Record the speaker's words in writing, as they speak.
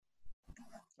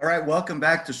All right, welcome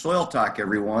back to Soil Talk,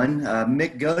 everyone.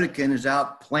 Mick Godekin is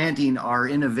out planting our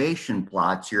innovation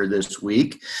plots here this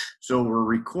week. So we're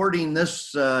recording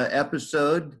this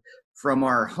episode from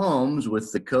our homes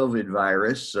with the COVID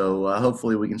virus. So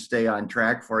hopefully we can stay on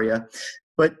track for you.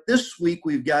 But this week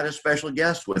we've got a special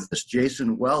guest with us.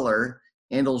 Jason Weller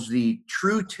handles the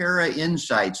TruTerra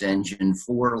Insights engine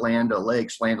for Land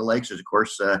O'Lakes. Land O'Lakes is, of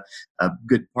course, a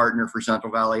good partner for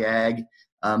Central Valley Ag.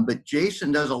 But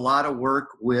Jason does a lot of work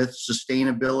with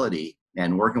sustainability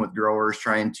and working with growers,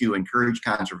 trying to encourage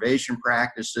conservation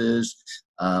practices,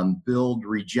 build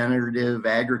regenerative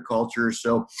agriculture.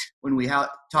 So when we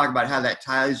talk about how that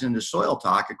ties into Soil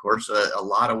Talk, of course, a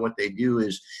lot of what they do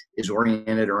is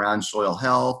oriented around soil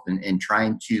health and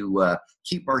trying to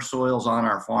keep our soils on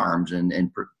our farms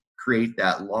and create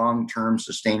that long-term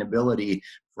sustainability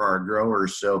for our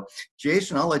growers. So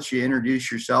Jason, I'll let you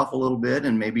introduce yourself a little bit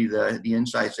and maybe the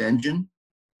Insights engine.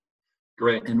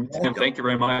 Great. Tim, thank you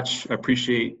very much. I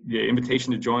appreciate the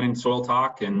invitation to join Soil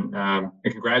Talk and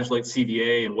congratulate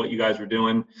CVA and what you guys are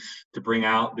doing to bring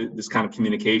out this kind of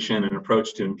communication and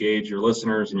approach to engage your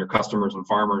listeners and your customers and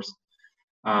farmers.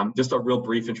 Just a real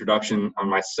brief introduction on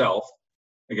myself.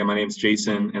 Again, my name is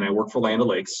Jason and I work for Land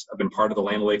O'Lakes. I've been part of the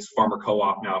Land O'Lakes Farmer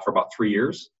Co-op now for about 3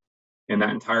 years. And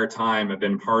that entire time, I've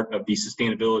been part of the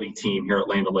sustainability team here at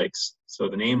Land O'Lakes. So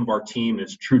the name of our team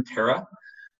is TruTerra.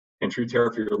 And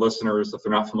TruTerra, for your listeners, if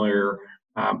they're not familiar,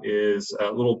 is a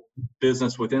little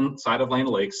business inside of Land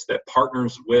O'Lakes that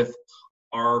partners with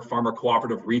our farmer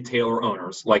cooperative retailer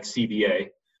owners like CVA.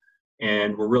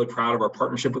 And we're really proud of our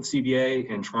partnership with CVA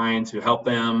and trying to help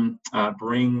them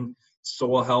bring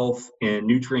soil health and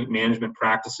nutrient management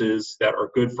practices that are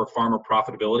good for farmer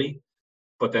profitability,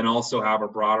 but then also have a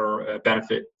broader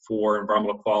benefit for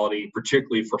environmental quality,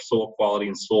 particularly for soil quality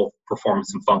and soil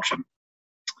performance and function.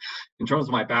 In terms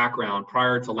of my background,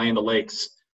 prior to Land O'Lakes,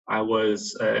 I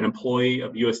was an employee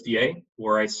of USDA,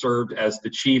 where I served as the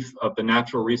chief of the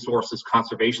Natural Resources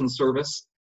Conservation Service,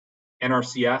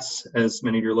 NRCS, as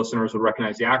many of your listeners would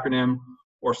recognize the acronym,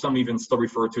 or some even still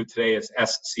refer to it today as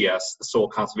SCS, the Soil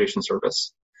Conservation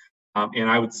Service. And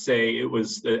I would say it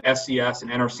was the SCS and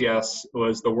NRCS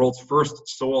was the world's first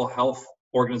soil health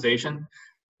organization.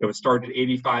 It was started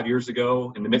 85 years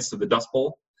ago in the midst of the Dust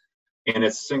Bowl. And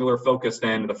its singular focus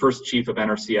then, the first chief of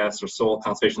NRCS or Soil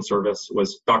Conservation Service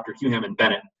was Dr. Hugh Hammond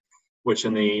Bennett, which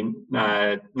in the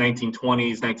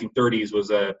 1920s, 1930s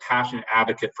was a passionate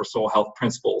advocate for soil health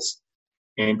principles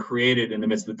and created in the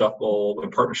midst of the Dust Bowl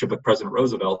in partnership with President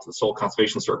Roosevelt, the Soil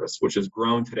Conservation Service, which has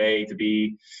grown today to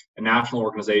be a national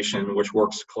organization which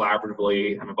works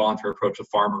collaboratively on a voluntary approach with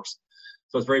farmers.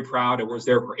 So I was very proud. I was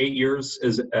there for 8 years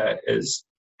as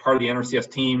part of the NRCS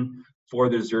team, 4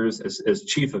 of those years as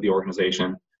chief of the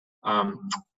organization.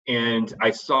 And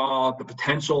I saw the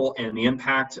potential and the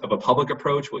impact of a public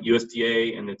approach, what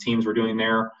USDA and the teams were doing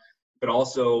there, but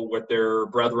also with their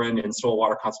brethren in soil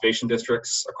water conservation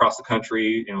districts across the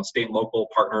country, state and local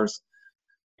partners.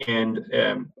 And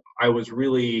I was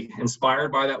really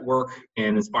inspired by that work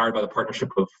and inspired by the partnership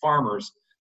with farmers,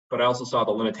 but I also saw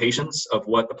the limitations of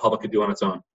what the public could do on its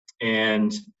own.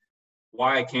 And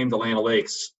why I came to Land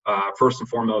O'Lakes, first and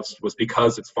foremost, was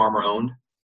because it's farmer owned.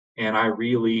 And I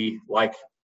really like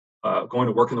going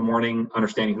to work in the morning,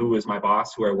 understanding who is my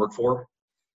boss, who I work for.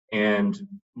 And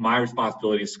my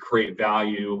responsibility is to create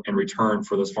value and return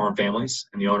for those farm families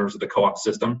and the owners of the co-op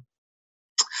system.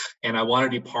 And I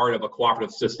wanted to be part of a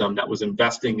cooperative system that was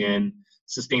investing in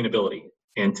sustainability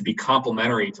and to be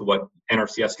complementary to what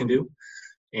NRCS can do,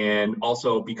 and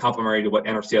also be complementary to what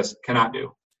NRCS cannot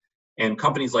do. And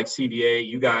companies like CVA,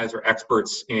 you guys are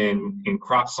experts in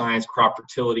crop science, crop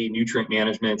fertility, nutrient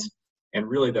management, and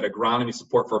really that agronomy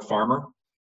support for a farmer.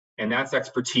 And that's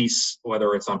expertise,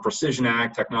 whether it's on precision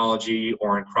ag technology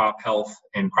or in crop health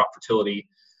and crop fertility,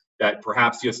 that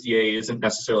perhaps USDA isn't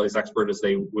necessarily as expert as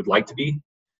they would like to be.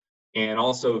 And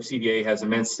also CVA has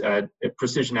immense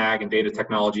precision ag and data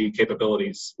technology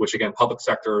capabilities, which again, public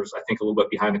sector is, I think, a little bit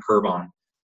behind the curve on.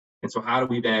 And so how do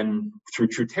we then, through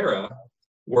TruTerra,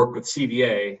 work with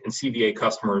CVA and CVA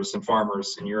customers and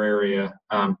farmers in your area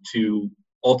to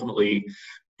ultimately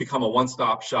become a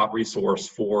one-stop shop resource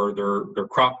for their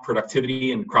crop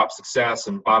productivity and crop success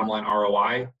and bottom line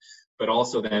ROI, but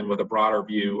also then with a broader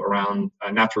view around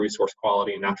natural resource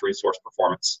quality and natural resource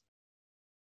performance.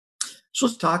 So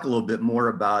let's talk a little bit more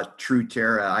about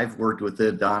TruTerra. I've worked with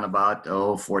it on about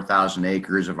 4,000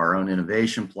 acres of our own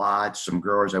innovation plots, some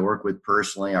growers I work with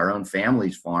personally, our own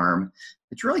family's farm.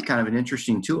 It's really kind of an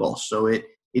interesting tool. So it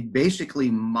basically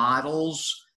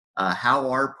models how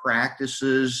our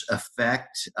practices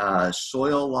affect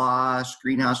soil loss,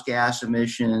 greenhouse gas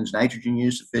emissions, nitrogen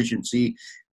use efficiency,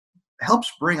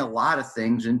 helps bring a lot of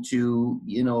things into,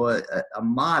 a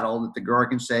model that the grower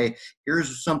can say,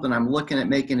 here's something I'm looking at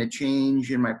making a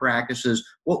change in my practices.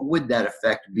 What would that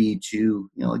effect be to,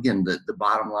 again, the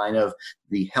bottom line of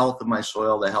the health of my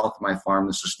soil, the health of my farm,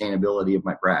 the sustainability of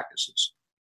my practices?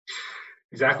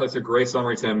 Exactly. It's a great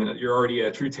summary, Tim. You're already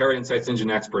a TruTerra Insights Engine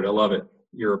expert. I love it.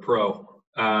 You're a pro.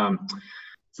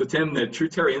 So Tim, the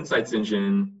TruTerra Insights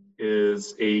Engine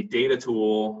is a data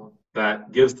tool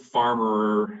that gives the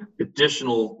farmer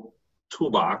additional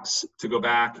toolbox to go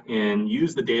back and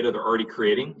use the data they're already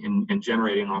creating and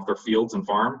generating off their fields and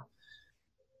farm.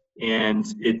 And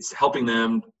it's helping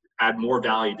them add more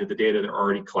value to the data they're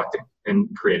already collecting and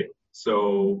creating.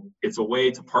 So it's a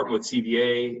way to partner with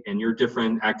CVA and your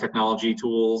different ag technology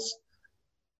tools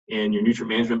and your nutrient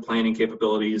management planning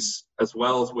capabilities, as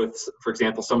well as with, for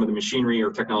example, some of the machinery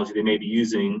or technology they may be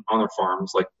using on their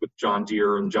farms, like with John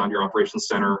Deere and John Deere Operations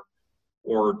Center,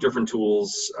 or different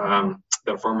tools that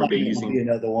a farmer may be using. Be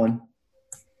another one.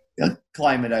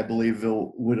 Climate, I believe,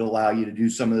 would allow you to do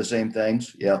some of the same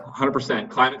things. Yeah, 100%.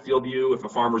 Climate Field View. If a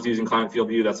farmer's using Climate Field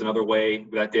View, that's another way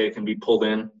that data can be pulled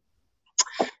in.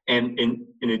 And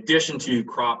in addition to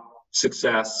crop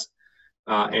success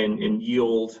and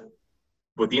yield,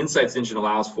 what the Insights Engine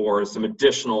allows for is some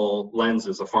additional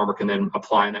lenses a farmer can then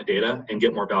apply in that data and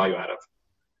get more value out of.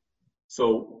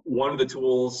 So one of the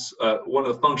tools, one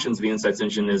of the functions of the Insights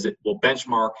Engine is it will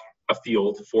benchmark a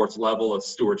field for its level of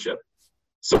stewardship.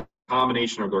 So a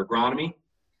combination of their agronomy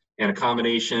and a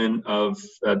combination of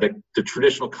the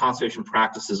traditional conservation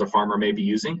practices a farmer may be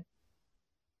using.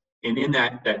 And in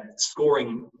that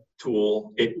scoring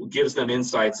tool, it gives them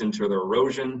insights into their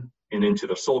erosion and into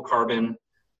their soil carbon,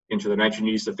 into their nitrogen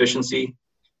use efficiency.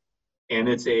 And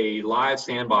it's a live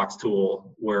sandbox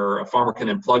tool where a farmer can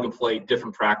then plug and play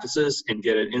different practices and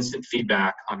get an instant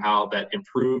feedback on how that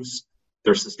improves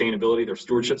their sustainability, their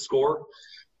stewardship score,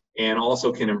 and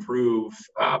also can improve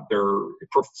their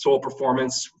soil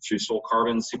performance through soil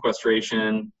carbon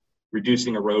sequestration,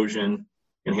 reducing erosion,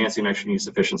 enhancing nitrogen use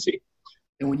efficiency.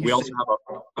 And when you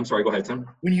I'm sorry, go ahead, Tim.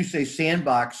 When you say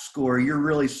sandbox score, you're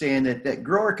really saying that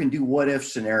grower can do what if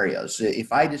scenarios.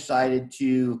 If I decided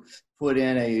to put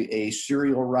in a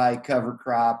cereal rye cover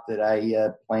crop that I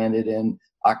planted in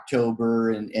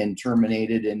October and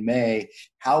terminated in May,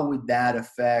 how would that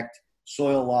affect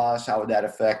soil loss? How would that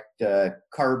affect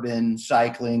carbon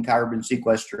cycling, carbon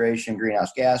sequestration,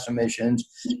 greenhouse gas emissions?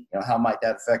 How might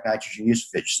that affect nitrogen use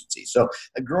efficiency? So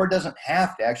a grower doesn't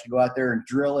have to actually go out there and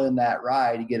drill in that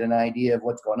rye to get an idea of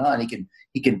what's going on.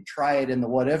 He can try it in the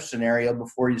what if scenario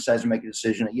before he decides to make a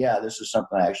decision that, yeah, this is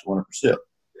something I actually want to pursue.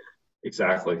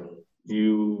 Exactly.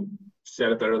 You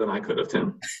said it better than I could have,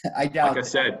 Tim. I doubt. Like I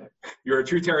said, you're a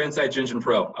TruTerra Insights Engine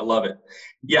pro. I love it.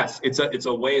 Yes, it's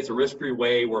a risk-free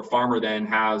way where a farmer then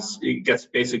gets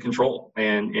basic control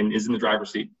and is in the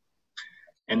driver's seat.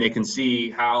 And they can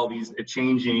see how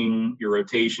changing your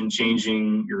rotation,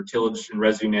 changing your tillage and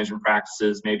residue management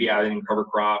practices, maybe adding cover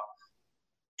crop,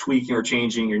 tweaking or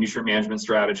changing your nutrient management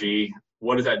strategy.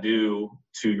 What does that do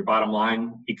to your bottom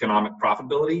line economic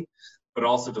profitability, but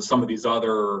also to some of these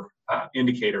other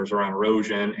indicators around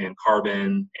erosion and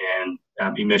carbon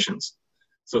and emissions.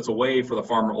 So it's a way for the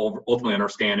farmer to ultimately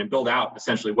understand and build out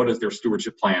essentially what is their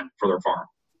stewardship plan for their farm.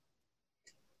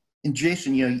 And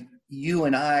Jason, you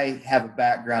and I have a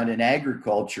background in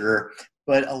agriculture,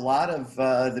 but a lot of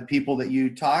the people that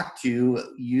you talk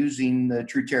to using the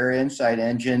TruTerra Insight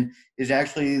Engine is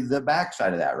actually the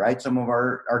backside of that, right? Some of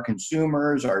our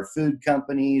consumers, our food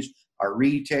companies, our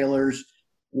retailers.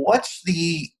 What's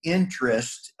the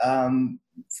interest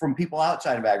from people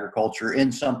outside of agriculture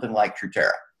in something like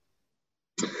TruTerra?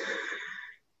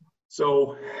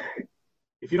 So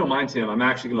if you don't mind, Tim, I'm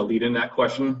actually going to lead in that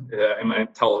question. I'm going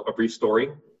to tell a brief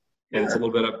story. And It's a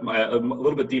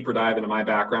little bit deeper dive into my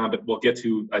background, but we'll get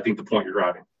to, I think, the point you're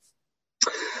driving.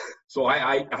 So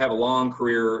I have a long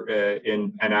career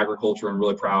in agriculture and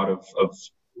really proud of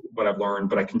what I've learned,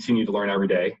 but I continue to learn every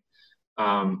day.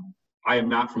 I am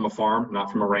not from a farm,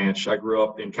 not from a ranch. I grew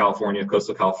up in California,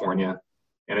 coastal California,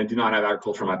 and I do not have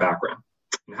agriculture in my background.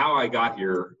 And how I got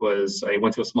here was I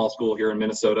went to a small school here in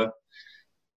Minnesota,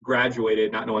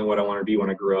 graduated not knowing what I wanted to be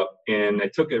when I grew up. And I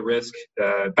took a risk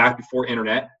back before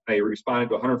internet. I responded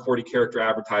to a 140-character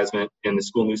advertisement in the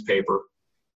school newspaper.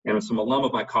 And some alum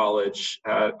of my college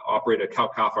operated a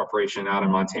cow-calf operation out in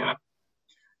Montana.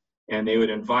 And they would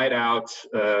invite out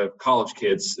college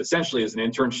kids essentially as an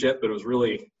internship, but it was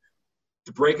really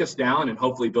to break us down and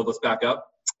hopefully build us back up.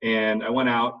 And I went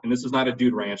out, and this was not a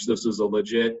dude ranch. This was a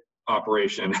legit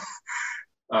operation.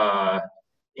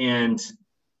 And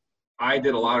I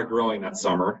did a lot of growing that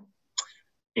summer.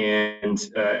 And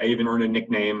I even earned a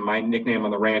nickname. My nickname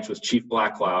on the ranch was Chief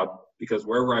Black Cloud, because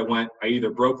wherever I went, I either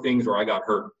broke things or I got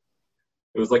hurt.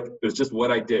 It was just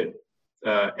what I did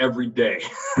every day.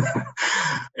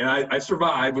 And I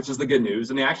survived, which is the good news.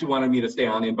 And they actually wanted me to stay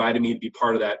on. They invited me to be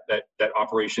part of that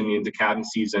operation into calving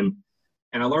season.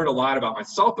 And I learned a lot about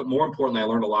myself, but more importantly, I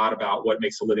learned a lot about what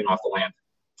makes a living off the land.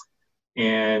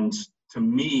 And to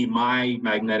me, my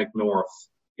magnetic north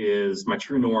my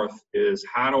true north is,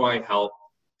 how do I help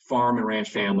farm and ranch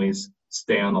families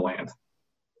stay on the land?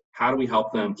 How do we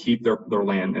help them keep their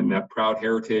land and that proud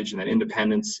heritage and that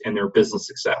independence and their business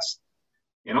success?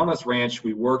 And on this ranch,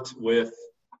 we worked with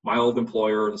my old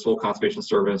employer, the Soil Conservation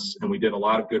Service, and we did a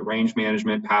lot of good range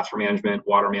management, pasture management,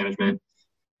 water management,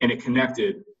 and it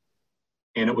connected.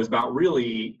 And it was about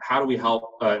really, how do we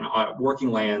help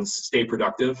working lands stay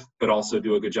productive, but also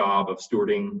do a good job of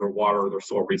stewarding their water, their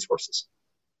soil resources.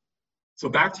 So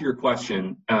back to your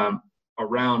question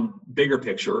around bigger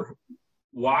picture,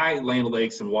 why Land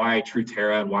O'Lakes and why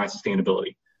Truterra and why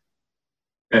sustainability?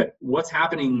 What's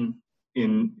happening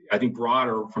I think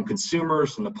broader from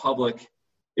consumers, from the public,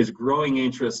 is growing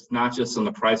interest, not just in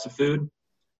the price of food.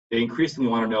 They increasingly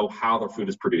want to know how their food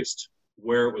is produced,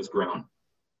 where it was grown.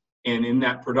 And in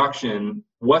that production,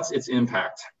 what's its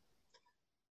impact?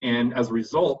 And as a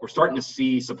result, we're starting to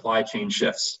see supply chain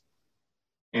shifts.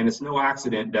 And it's no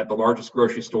accident that the largest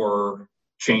grocery store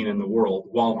chain in the world,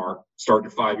 Walmart,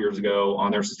 started 5 years ago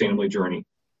on their sustainability journey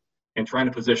and trying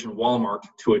to position Walmart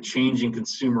to a changing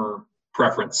consumer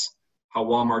preference, how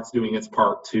Walmart's doing its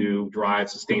part to drive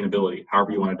sustainability,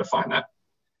 however you want to define that.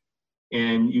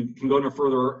 And you can go no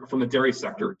further from the dairy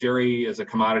sector. Dairy as a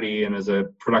commodity and as a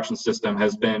production system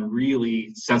has been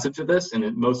really sensitive to this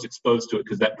and most exposed to it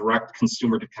because that direct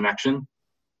consumer to connection.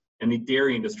 And the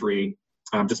dairy industry,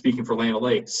 just speaking for Land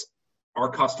O'Lakes, our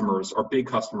customers, our big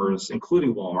customers,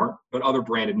 including Walmart, but other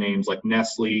branded names like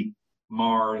Nestle,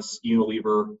 Mars,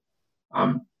 Unilever,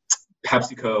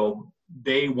 PepsiCo,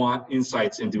 they want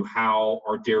insights into how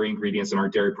our dairy ingredients and our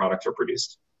dairy products are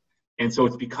produced. And so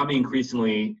it's becoming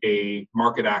increasingly a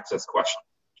market access question.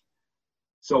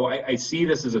 So I see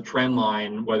this as a trend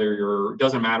line, it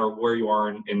doesn't matter where you are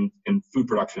in food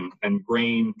production and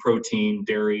grain, protein,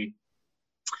 dairy.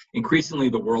 Increasingly,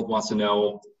 the world wants to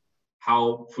know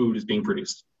how food is being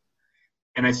produced.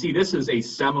 And I see this as a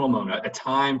seminal moment, a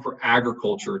time for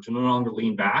agriculture to no longer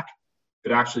lean back,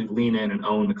 but actually lean in and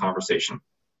own the conversation.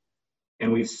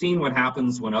 And we've seen what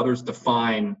happens when others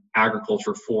define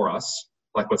agriculture for us,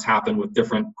 like what's happened with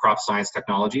different crop science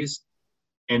technologies.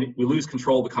 And we lose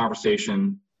control of the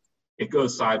conversation, it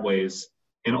goes sideways,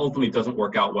 and ultimately it doesn't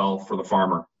work out well for the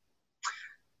farmer.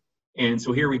 And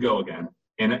so here we go again.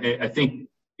 And I think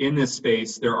in this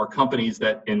space, there are companies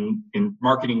that in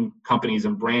marketing companies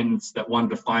and brands that want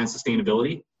to define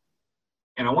sustainability.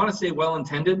 And I want to say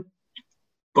well-intended,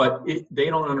 but they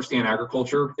don't understand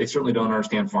agriculture. They certainly don't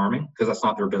understand farming because that's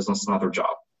not their business, it's not their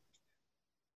job.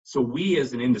 So we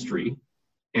as an industry,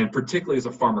 and particularly as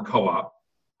a farmer co-op,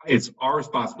 it's our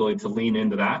responsibility to lean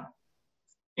into that.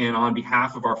 And on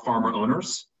behalf of our farmer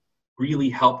owners, really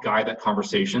help guide that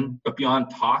conversation. But beyond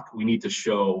talk, we need to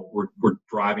show we're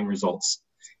driving results.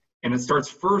 And it starts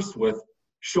first with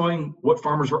showing what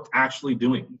farmers are actually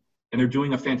doing. And they're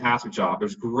doing a fantastic job.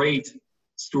 There's great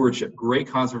stewardship, great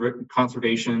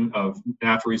conservation of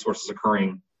natural resources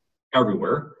occurring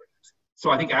everywhere. So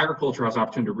I think agriculture has an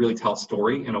opportunity to really tell a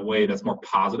story in a way that's more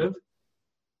positive.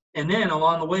 And then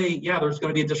along the way, there's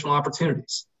going to be additional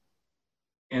opportunities.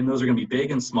 And those are going to be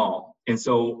big and small. And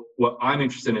so what I'm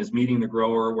interested in is meeting the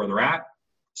grower where they're at.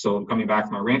 So coming back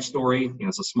to my ranch story,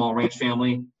 it's a small ranch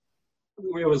family.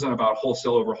 It wasn't about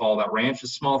wholesale overhaul that ranch.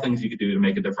 It's small things you could do to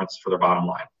make a difference for their bottom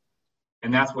line.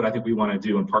 And that's what I think we want to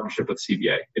do in partnership with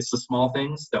CVA. It's the small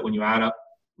things that when you add up,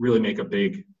 really make a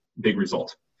big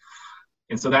result.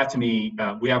 And so that to me,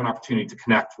 we have an opportunity to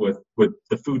connect with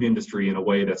the food industry in a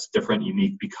way that's different,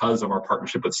 unique because of our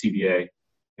partnership with CVA.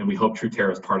 And we hope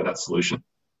Truterra is part of that solution.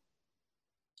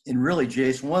 And really,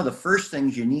 Jason, one of the first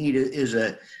things you need is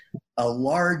a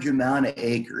large amount of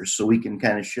acres so we can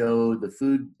kind of show the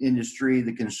food industry,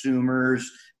 the consumers,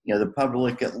 the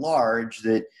public at large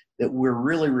that we're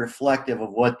really reflective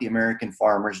of what the American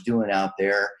farmer's doing out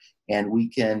there, and we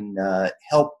can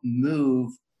help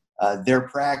move their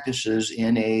practices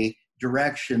in a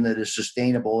direction that is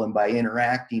sustainable. And by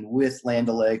interacting with Land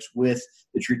O'Lakes, with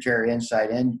the Truterra Insight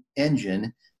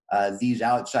Engine, these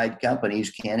outside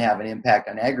companies can have an impact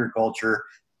on agriculture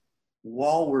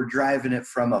while we're driving it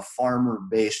from a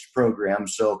farmer-based program.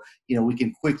 So, we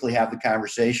can quickly have the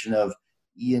conversation of,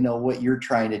 what you're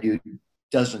trying to do,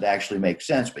 doesn't actually make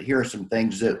sense. But here are some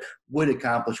things that would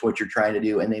accomplish what you're trying to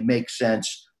do, and they make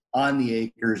sense on the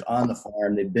acres, on the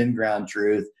farm. They've been ground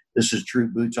truth. This is true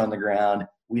boots on the ground.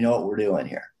 We know what we're doing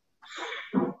here.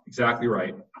 Exactly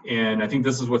right. And I think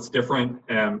this is what's different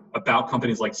about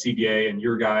companies like CVA, and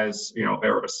your guys,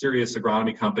 are a serious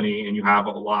agronomy company, and you have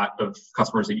a lot of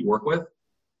customers that you work with.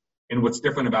 And what's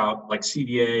different about like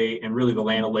CVA and really the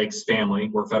Land O'Lakes family,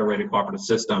 we're a federated cooperative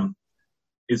system,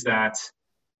 is that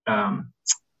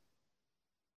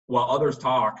while others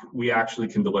talk, we actually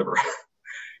can deliver.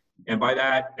 And by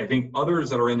that, I think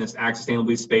others that are in this ag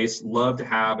sustainability space love to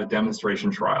have a demonstration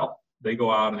trial. They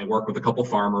go out and they work with a couple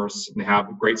farmers and they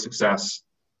have great success.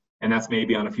 And that's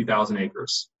maybe on a few thousand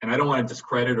acres. And I don't want to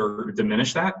discredit or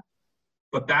diminish that,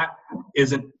 but that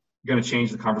isn't going to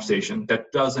change the conversation.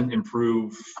 That doesn't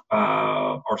improve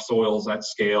our soils at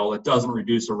scale. It doesn't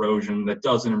reduce erosion. That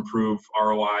doesn't improve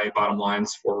ROI bottom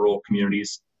lines for rural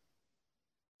communities.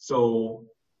 So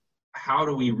how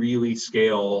do we really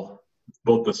scale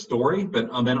both the story, but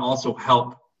then also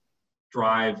help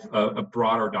drive a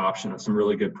broader adoption of some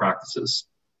really good practices?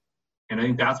 And I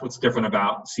think that's what's different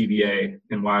about CVA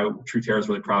and why TruTerra is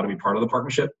really proud to be part of the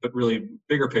partnership, but really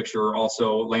bigger picture,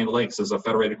 also Land O'Lakes is a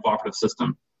federated cooperative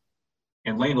system.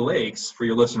 And Land O'Lakes, for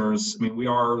your listeners, I mean, we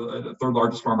are the third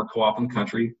largest farmer co-op in the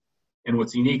country. And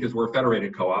what's unique is we're a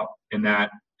federated co-op in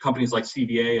that companies like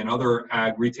CVA and other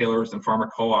ag retailers and farmer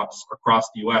co-ops across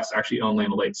the U.S. actually own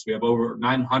Land O'Lakes. We have over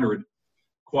 900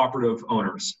 cooperative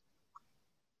owners.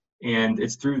 And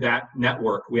it's through that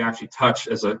network we actually touch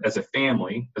as a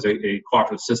family, as a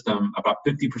cooperative system, about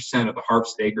 50% of the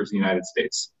harvested acres in the United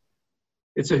States.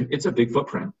 It's a big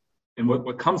footprint. And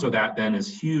what comes with that then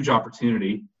is huge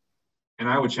opportunity. And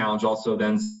I would challenge also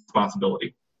then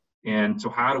responsibility. And so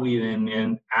how do we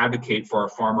then advocate for our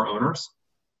farmer owners,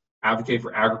 advocate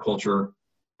for agriculture,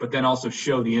 but then also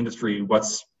show the industry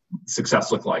what's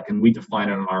success look like, and we define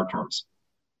it on our terms.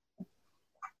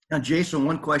 Now, Jason,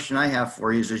 one question I have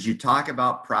for you is, as you talk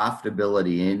about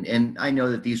profitability, and I know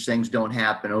that these things don't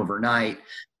happen overnight,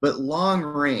 but long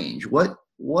range, what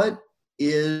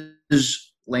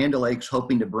is Land O'Lakes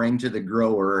hoping to bring to the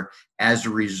grower as a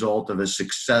result of a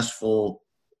successful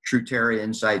TruTerra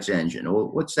Insights engine?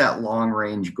 What's that long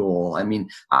range goal? I mean,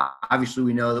 obviously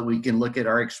we know that we can look at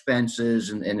our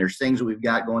expenses and there's things that we've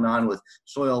got going on with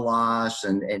soil loss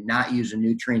and not using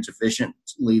nutrients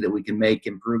efficiently that we can make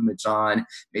improvements on,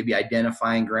 maybe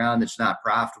identifying ground that's not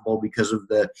profitable because of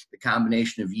the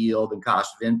combination of yield and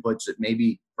cost of inputs that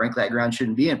maybe, frankly, that ground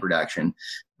shouldn't be in production.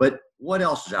 But what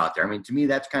else is out there? I mean, to me,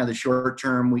 that's kind of the short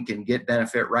term. We can get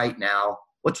benefit right now.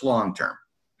 What's long term?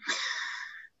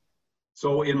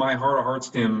 So in my heart of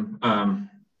hearts, Tim,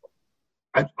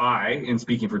 I, in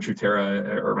speaking for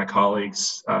TruTerra or my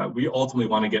colleagues, we ultimately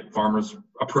want to get farmers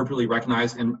appropriately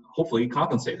recognized and hopefully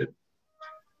compensated.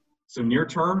 So near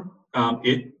term,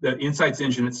 the Insights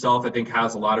engine itself, I think,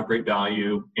 has a lot of great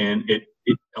value, and it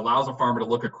allows a farmer to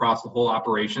look across the whole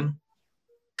operation.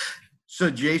 So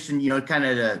Jason, kind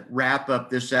of to wrap up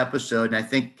this episode, and I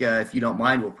think if you don't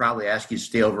mind, we'll probably ask you to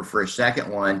stay over for a second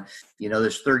one.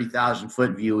 This 30,000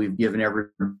 foot view we've given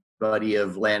everybody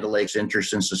of Land O'Lakes'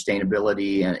 interest in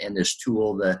sustainability and this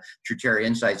tool, the TruTerra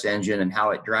Insights engine, and how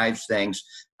it drives things.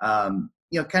 Kind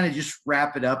of just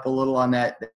wrap it up a little on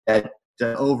that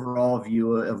overall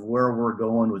view of where we're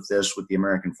going with this with the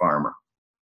American farmer.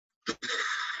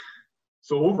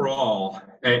 So overall,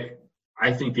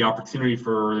 I think the opportunity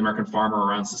for the American farmer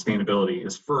around sustainability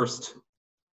is, first,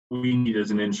 we need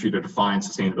as an industry to define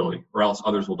sustainability, or else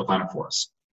others will define it for us.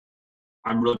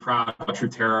 I'm really proud of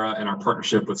TruTerra and our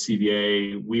partnership with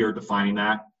CVA. We are defining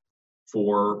that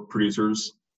for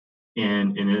producers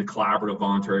in a collaborative,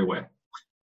 voluntary way.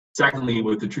 Secondly,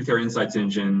 with the TruTerra Insights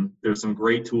engine, there's some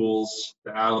great tools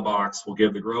that out of the box will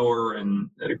give the grower and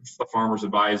the farmer's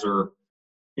advisor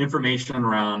information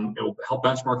around, it will help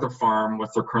benchmark their farm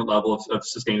with their current level of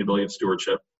sustainability of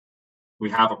stewardship. We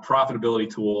have a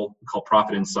profitability tool called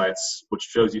Profit Insights, which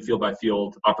shows you field by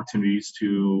field opportunities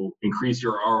to increase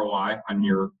your ROI on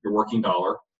your working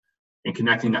dollar and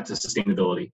connecting that to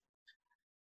sustainability.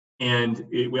 And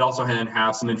we also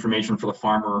have some information for the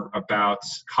farmer about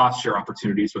cost share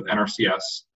opportunities with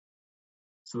NRCS.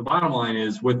 So the bottom line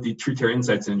is, with the TruTerra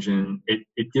Insights engine,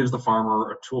 it gives the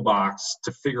farmer a toolbox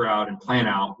to figure out and plan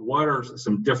out what are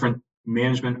some different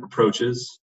management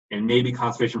approaches and maybe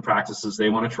conservation practices they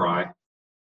want to try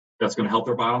that's going to help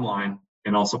their bottom line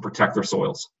and also protect their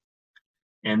soils.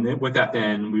 And then with that,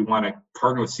 then we want to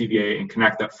partner with CVA and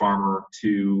connect that farmer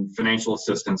to financial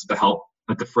assistance to help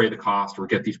defray the cost or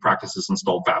get these practices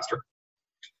installed faster.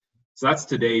 So that's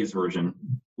today's version.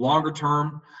 Longer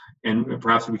term, and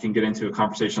perhaps we can get into a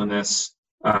conversation on this,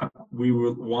 we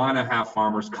would want to have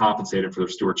farmers compensated for their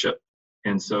stewardship.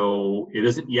 And so it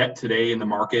isn't yet today in the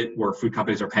market where food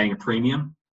companies are paying a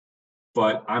premium,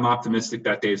 but I'm optimistic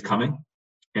that day is coming.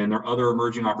 And there are other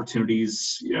emerging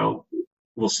opportunities,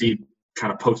 we'll see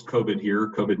kind of post-COVID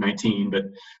here, COVID-19, but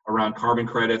around carbon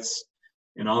credits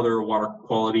and other water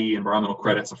quality environmental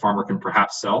credits a farmer can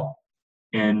perhaps sell.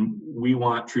 And we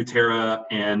want Truterra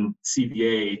and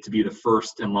CVA to be the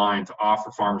first in line to offer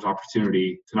farmers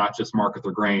opportunity to not just market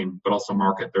their grain, but also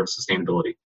market their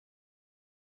sustainability.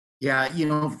 Yeah,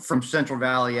 from Central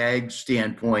Valley Ag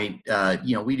standpoint,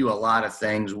 we do a lot of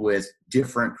things with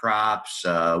different crops.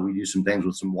 We do some things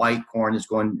with some white corn that's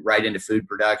going right into food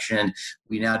production.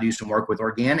 We now do some work with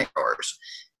organic growers.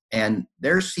 And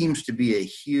there seems to be a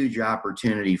huge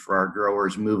opportunity for our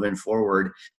growers moving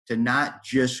forward to not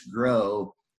just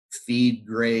grow feed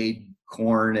grade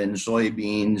corn and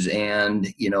soybeans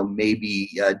and, maybe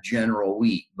general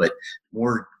wheat, but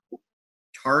more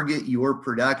target your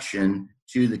production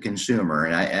to the consumer.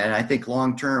 And I think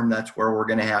long term, that's where we're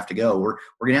going to have to go. We're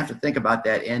going to have to think about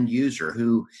that end user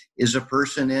who is a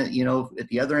person, at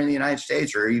the other end of the United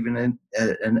States or even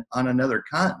on another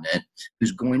continent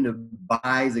who's going to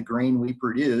buy the grain we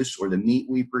produce or the meat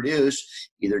we produce,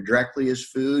 either directly as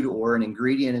food or an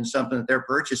ingredient in something that they're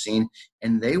purchasing.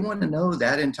 And they want to know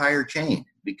that entire chain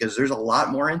because there's a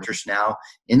lot more interest now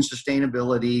in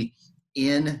sustainability,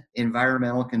 in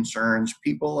environmental concerns.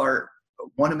 People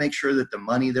want to make sure that the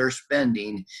money they're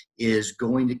spending is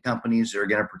going to companies that are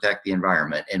going to protect the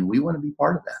environment, and we want to be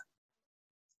part of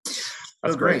that.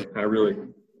 That's great.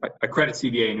 I credit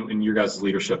CVA and your guys'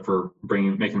 leadership for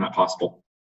making that possible.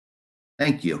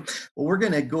 Thank you. Well, we're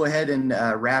going to go ahead and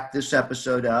wrap this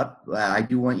episode up. I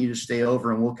do want you to stay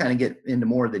over and we'll kind of get into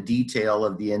more of the detail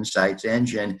of the Insights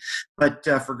Engine. But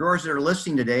for growers that are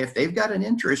listening today, if they've got an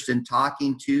interest in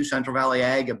talking to Central Valley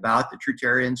Ag about the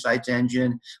Truterra Insights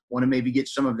Engine, want to maybe get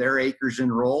some of their acres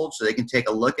enrolled so they can take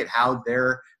a look at how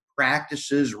their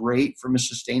practices rate from a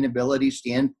sustainability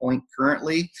standpoint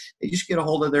currently, they just get a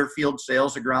hold of their field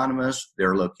sales agronomist,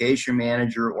 their location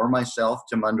manager, or myself,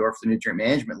 Tim Mundorf, the nutrient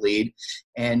management lead,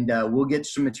 and we'll get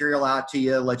some material out to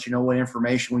you, let you know what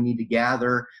information we need to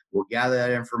gather. We'll gather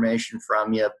that information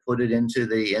from you, put it into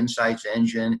the Insights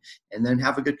Engine, and then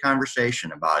have a good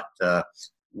conversation about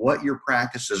what your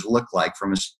practices look like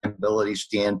from a sustainability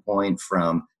standpoint,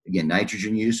 from, again,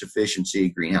 nitrogen use efficiency,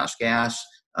 greenhouse gas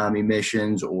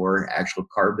emissions, or actual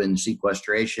carbon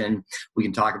sequestration. We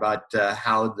can talk about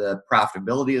how the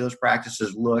profitability of those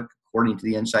practices look according to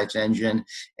the Insights Engine,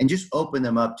 and just open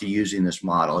them up to using this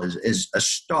model as a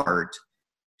start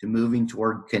to moving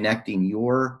toward connecting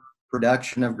your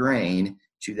production of grain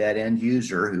to that end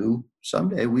user who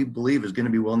someday we believe is going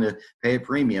to be willing to pay a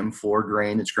premium for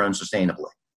grain that's grown sustainably.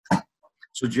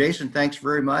 So Jason, thanks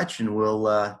very much, and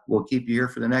we'll keep you here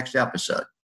for the next episode.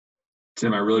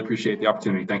 Tim, I really appreciate the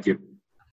opportunity. Thank you.